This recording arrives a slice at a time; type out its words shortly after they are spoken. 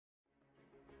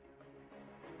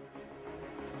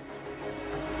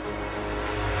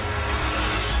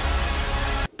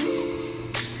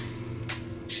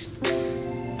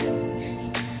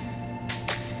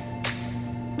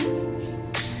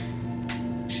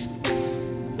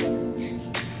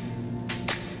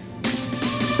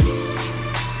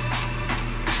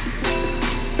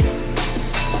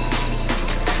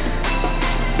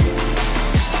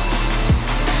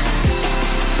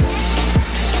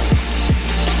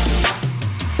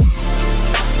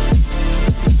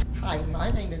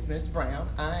Ms. Brown.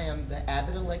 I am the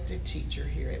AVID elective teacher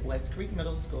here at Westcreek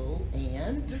Middle School,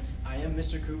 and I am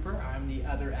Mr. Cooper. I'm the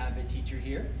other AVID teacher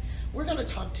here. we're going to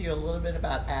talk to you a little bit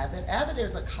about AVID. AVID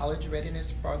is a college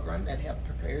readiness program that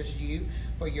prepares you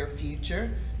for your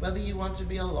future, whether you want to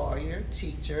be a lawyer,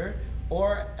 teacher,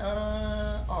 or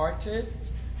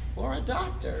artist, or a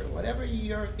doctor, whatever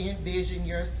you envision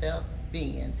yourself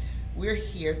being. We're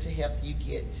here to help you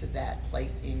get to that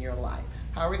place in your life.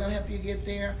 How are we going to help you get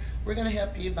there? We're going to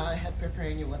help you by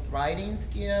preparing you with writing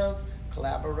skills,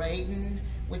 collaborating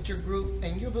with your group,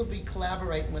 and you will be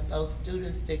collaborating with those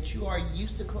students that you are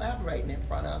used to collaborating in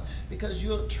front of, because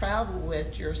you'll travel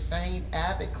with your same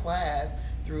AVID class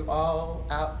throughout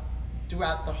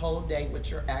the whole day with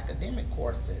your academic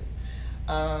courses.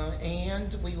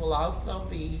 And we will also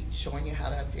be showing you how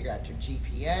to figure out your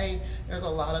GPA. There's a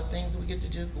lot of things we get to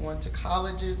do, going to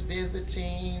colleges,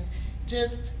 visiting,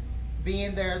 just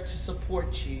being there to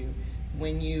support you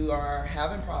when you are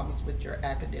having problems with your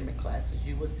academic classes.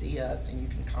 You will see us and you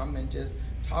can come and just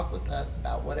talk with us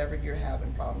about whatever you're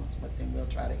having problems with, and we'll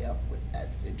try to help with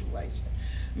that situation.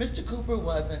 Mr. Cooper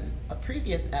was a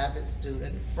previous AVID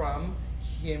student from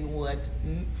Kenwood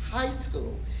High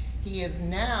School. He is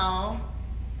now...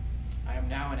 I am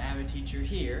now an AVID teacher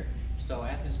here. So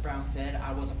as Ms. Brown said,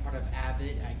 I was a part of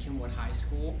AVID at Kenwood High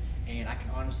School, and I can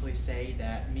honestly say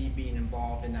that me being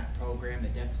involved in that program,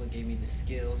 it definitely gave me the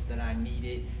skills that I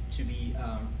needed to be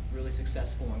really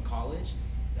successful in college.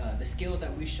 The skills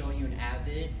that we show you in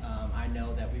AVID, I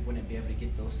know that we wouldn't be able to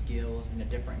get those skills in a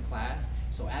different class.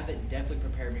 So AVID definitely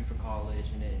prepared me for college,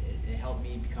 and it helped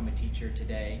me become a teacher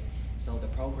today. So the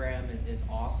program is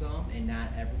awesome, and not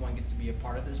everyone gets to be a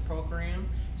part of this program.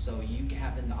 So you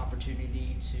having the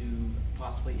opportunity to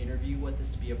possibly interview with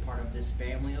us to be a part of this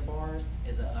family of ours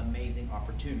is an amazing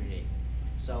opportunity.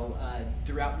 So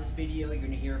throughout this video, you're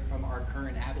going to hear from our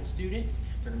current AVID students.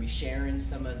 They're going to be sharing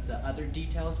some of the other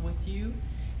details with you,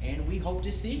 and we hope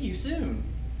to see you soon.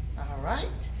 All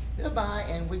right, goodbye,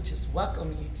 and we just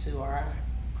welcome you to our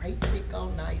great big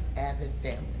old nice AVID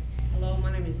family. Hello,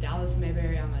 my name is Dallas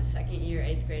Mayberry. I'm a second year,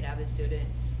 8th grade AVID student,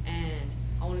 and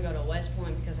I want to go to West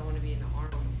Point because I want to be in the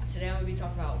Army. Today I'm going to be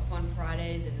talking about Fun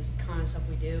Fridays and this kind of stuff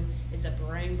we do. It's a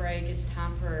brain break. It's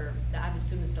time for the AVID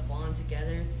students to bond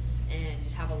together and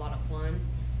just have a lot of fun.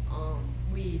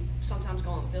 We sometimes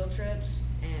go on field trips,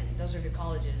 and those are good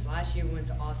colleges. Last year we went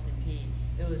to Austin Peay.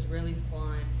 It was really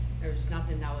fun. There was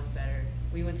nothing that was better.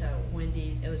 We went to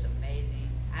Wendy's. It was amazing.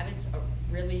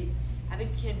 AVID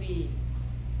can be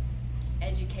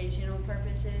educational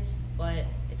purposes, but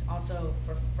it's also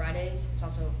for Fridays. It's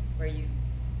also where you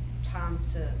time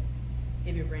to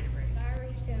give your brain a break. Sorry,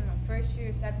 I'm a first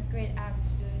year, 7th grade AVID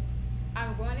student.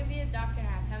 I'm going to be a doctor, and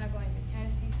I plan on going to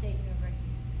Tennessee State University.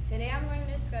 Today I'm going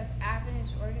to discuss AVID and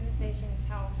its organizations,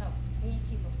 how it helped me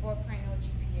keep a 4.0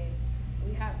 GPA.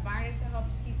 We have binders that help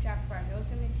us keep track of our notes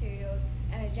and materials,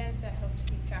 and agendas that help us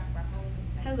keep track of our homework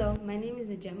and tests. Hello, my name is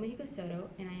Najem Mexico Soto,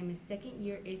 and I am a second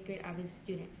year 8th grade AVID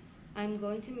student. I'm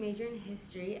going to major in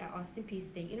history at Austin Peay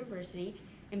State University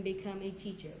and become a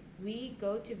teacher. We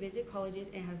go to visit colleges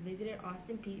and have visited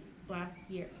Austin Peay last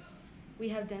year. We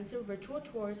have done some virtual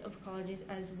tours of colleges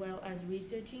as well as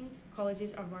researching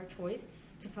colleges of our choice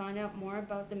to find out more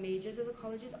about the majors of the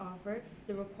colleges offer,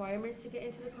 the requirements to get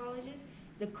into the colleges,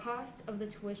 the cost of the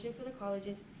tuition for the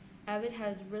colleges. AVID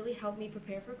has really helped me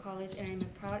prepare for college, and I'm a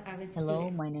proud AVID student.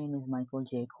 Hello, my name is Michael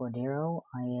J. Cordero.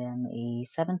 I am a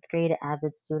 7th grade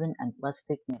AVID student at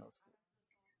Westcreek Middle School.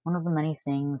 One of the many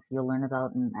things you'll learn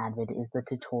about in AVID is the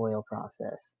tutorial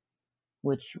process,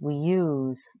 which we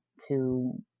use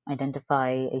to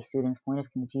identify a student's point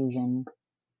of confusion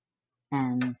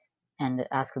and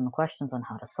ask them questions on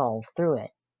how to solve through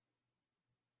it.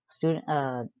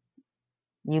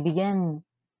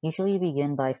 Usually you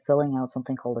begin by filling out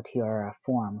something called a TRF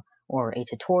form, or a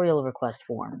tutorial request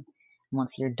form.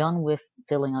 Once you're done with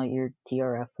filling out your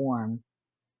TRF form,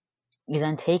 you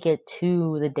then take it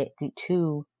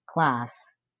to class,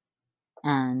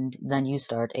 and then you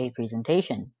start a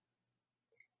presentation.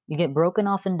 You get broken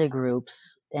off into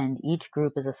groups, and each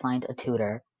group is assigned a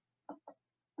tutor.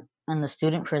 And the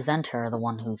student presenter, the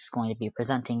one who's going to be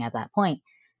presenting at that point,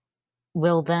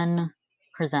 will then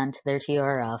present their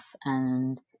TRF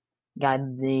and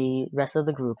guide the rest of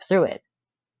the group through it.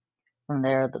 From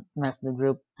there, the rest of the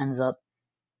group ends up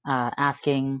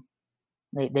asking,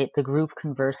 the group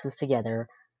converses together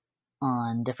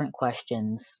on different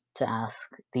questions to ask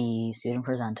the student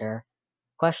presenter,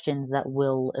 questions that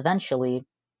will eventually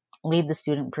lead the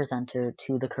student presenter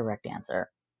to the correct answer.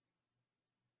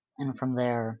 And from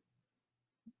there,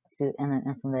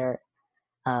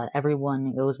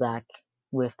 everyone goes back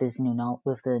with the new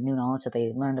knowledge that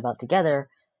they learned about together,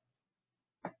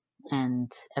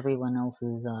 and everyone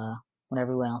else's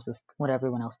what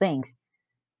everyone else thinks,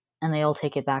 and they all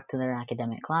take it back to their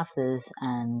academic classes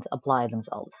and apply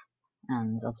themselves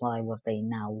and apply what they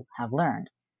now have learned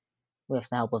with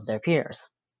the help of their peers.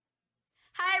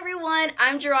 Hi everyone,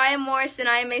 I'm Jariah Morris and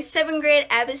I am a 7th grade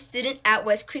AVID student at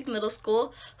Westcreek Middle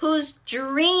School whose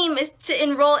dream is to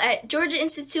enroll at Georgia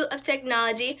Institute of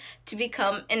Technology to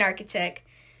become an architect.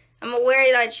 I'm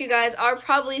aware that you guys are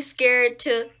probably scared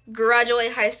to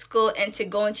graduate high school and to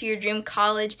go into your dream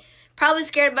college. Probably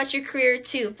scared about your career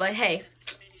too, but hey,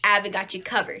 AVID got you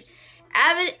covered.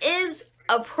 AVID is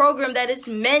a program that is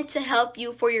meant to help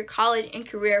you for your college and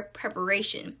career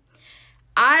preparation.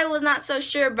 I was not so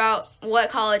sure about what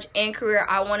college and career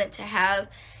I wanted to have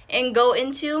and go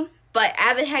into, but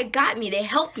AVID had got me. They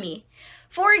helped me.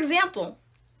 For example,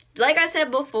 like I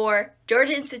said before,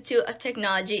 Georgia Institute of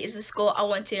Technology is the school I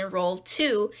want to enroll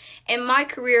to, and my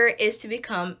career is to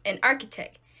become an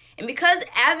architect. And because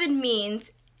AVID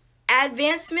means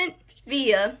advancement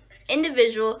via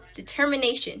individual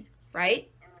determination, right?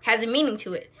 Has a meaning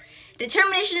to it.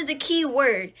 Determination is the key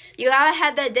word. You gotta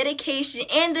have that dedication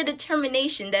and the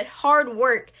determination, that hard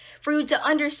work for you to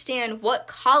understand what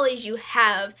college you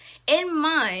have in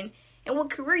mind and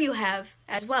what career you have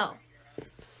as well.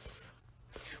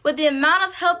 With the amount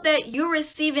of help that you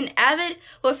receive in AVID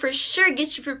will for sure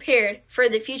get you prepared for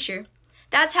the future.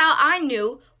 That's how I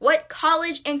knew what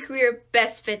college and career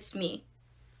best fits me.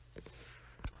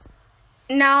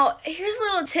 Now, here's a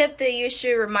little tip that you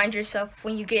should remind yourself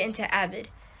when you get into AVID.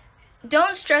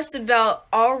 Don't stress about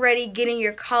already getting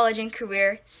your college and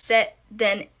career set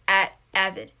then at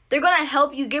AVID. They're going to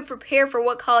help you get prepared for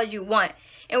what college you want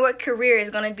and what career is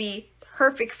going to be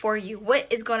perfect for you, what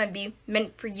is going to be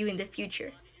meant for you in the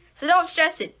future. So don't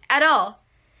stress it at all.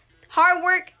 Hard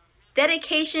work,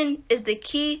 dedication is the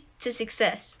key to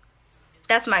success.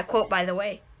 That's my quote, by the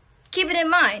way. Keep it in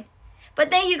mind. But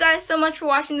thank you guys so much for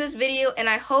watching this video, and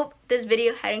I hope this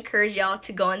video had encouraged y'all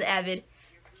to go into AVID.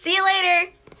 See you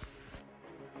later!